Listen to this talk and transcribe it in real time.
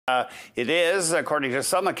It is, according to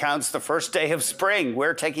some accounts, the first day of spring.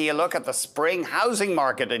 We're taking a look at the spring housing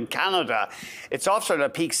market in Canada. It's often a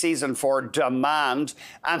peak season for demand,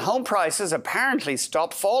 and home prices apparently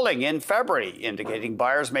stopped falling in February, indicating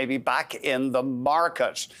buyers may be back in the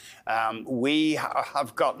market. We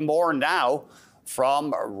have got more now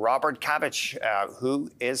from Robert Kavcic,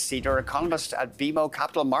 who is senior economist at BMO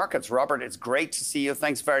Capital Markets. Robert, it's great to see you.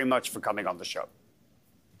 Thanks very much for coming on the show.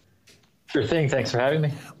 Sure thing. Thanks for having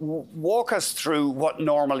me. Walk us through what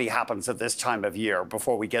normally happens at this time of year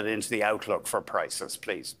before we get into the outlook for prices,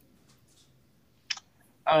 please.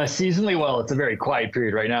 Seasonally, well, it's a very quiet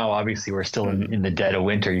period right now. Obviously, we're still in the dead of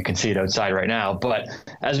winter. You can see it outside right now. But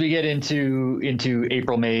as we get into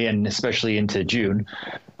April, May, and especially into June,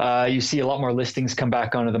 you see a lot more listings come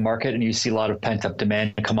back onto the market, and you see a lot of pent-up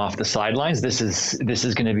demand come off the sidelines. This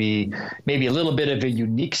is going to be maybe a little bit of a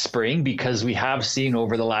unique spring because we have seen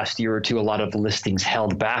over the last year or two a lot of listings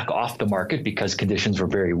held back off the market because conditions were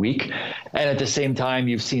very weak. And at the same time,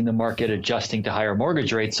 you've seen the market adjusting to higher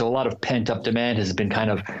mortgage rates. So a lot of pent-up demand has been kind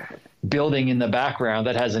of building in the background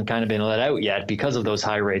that hasn't kind of been let out yet because of those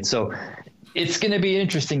high rates. So it's going to be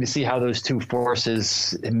interesting to see how those two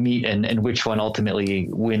forces meet and which one ultimately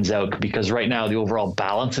wins out, because right now the overall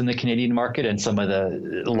balance in the Canadian market and some of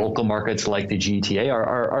the local markets like the GTA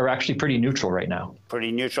are actually pretty neutral right now.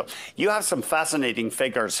 Pretty neutral. You have some fascinating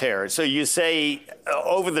figures here. So you say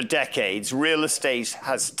over the decades, real estate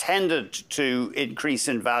has tended to increase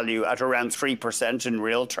in value at around 3% in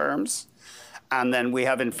real terms. And then we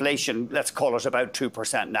have inflation, let's call it about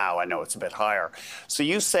 2% now. I know it's a bit higher. So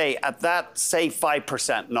you say at that, say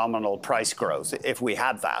 5% nominal price growth, if we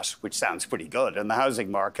had that, which sounds pretty good in the housing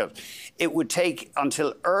market, it would take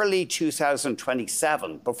until early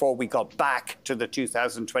 2027 before we got back to the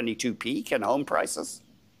 2022 peak in home prices?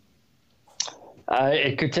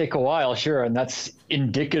 It could take a while, sure. And that's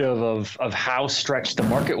indicative of how stretched the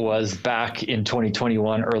market was back in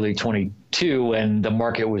 2021, early 22, when the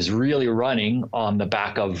market was really running on the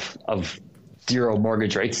back of zero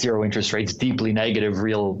mortgage rates, zero interest rates, deeply negative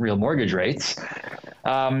real mortgage rates.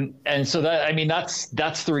 And so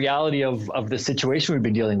that's the reality of the situation we've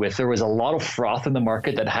been dealing with. There was a lot of froth in the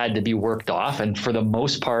market that had to be worked off. And for the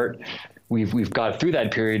most part, we've got through that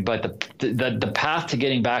period, but the path to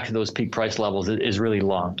getting back to those peak price levels is really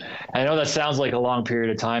long. And I know that sounds like a long period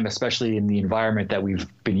of time, especially in the environment that we've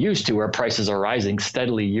been used to, where prices are rising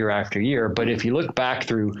steadily year after year. But if you look back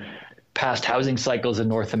through past housing cycles in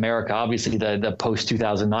North America, obviously the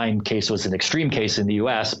post-2009 case was an extreme case in the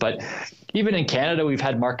US, but even in Canada, we've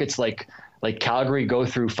had markets like Calgary go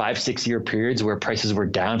through 5-6 year periods where prices were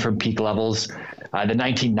down from peak levels. The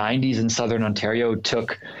 1990s in Southern Ontario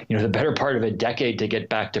took, the better part of a decade to get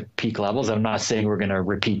back to peak levels. I'm not saying we're going to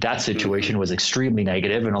repeat that situation. It was extremely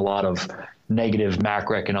negative, and a lot of negative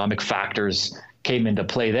macroeconomic factors came into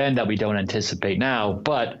play then that we don't anticipate now.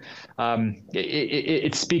 But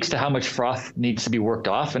it speaks to how much froth needs to be worked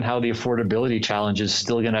off and how the affordability challenge is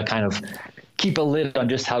still going to kind of keep a lid on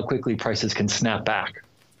just how quickly prices can snap back.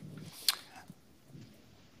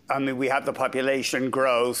 I mean, we have the population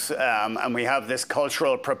growth and we have this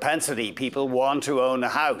cultural propensity. People want to own a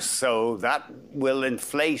house, so that will tend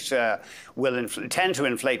to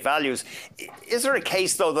inflate values. Is there a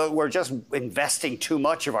case, though, that we're just investing too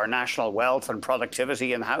much of our national wealth and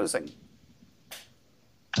productivity in housing?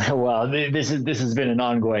 Well, this has been an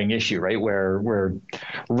ongoing issue, right? Where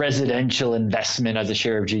residential investment as a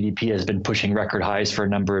share of GDP has been pushing record highs for a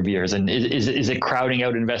number of years. And is it crowding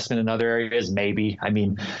out investment in other areas? Maybe. I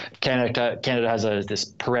mean, Canada has this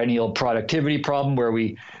perennial productivity problem where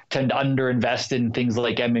we tend to underinvest in things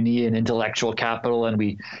like M&E and intellectual capital, and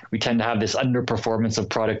we tend to have this underperformance of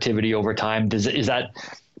productivity over time. Is that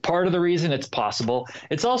part of the reason? It's possible.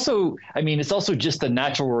 It's also just the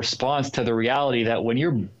natural response to the reality that when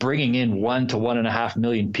you're bringing in 1 to 1.5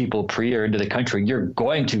 million people per year into the country, you're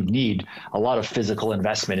going to need a lot of physical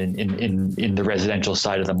investment in the residential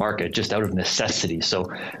side of the market, just out of necessity.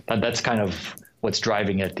 So that's kind of what's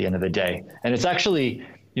driving it at the end of the day. And it's actually,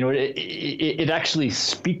 it actually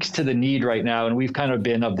speaks to the need right now. And we've kind of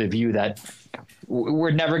been of the view that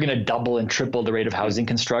we're never going to double and triple the rate of housing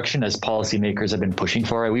construction as policymakers have been pushing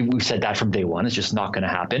for. We've said that from day one. It's just not going to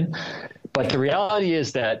happen. But the reality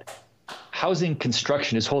is that housing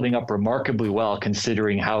construction is holding up remarkably well,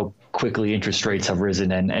 considering how quickly interest rates have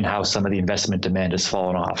risen and how some of the investment demand has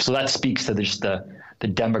fallen off. So that speaks to the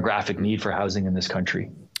demographic need for housing in this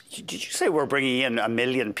country. Did you say we're bringing in 1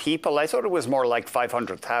 million people? I thought it was more like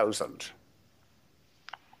 500,000.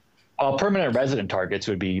 Permanent resident targets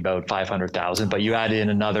would be about 500,000, but you add in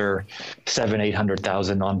another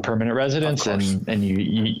 800,000 non-permanent residents, and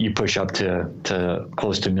you push up to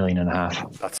close to 1.5 million. That's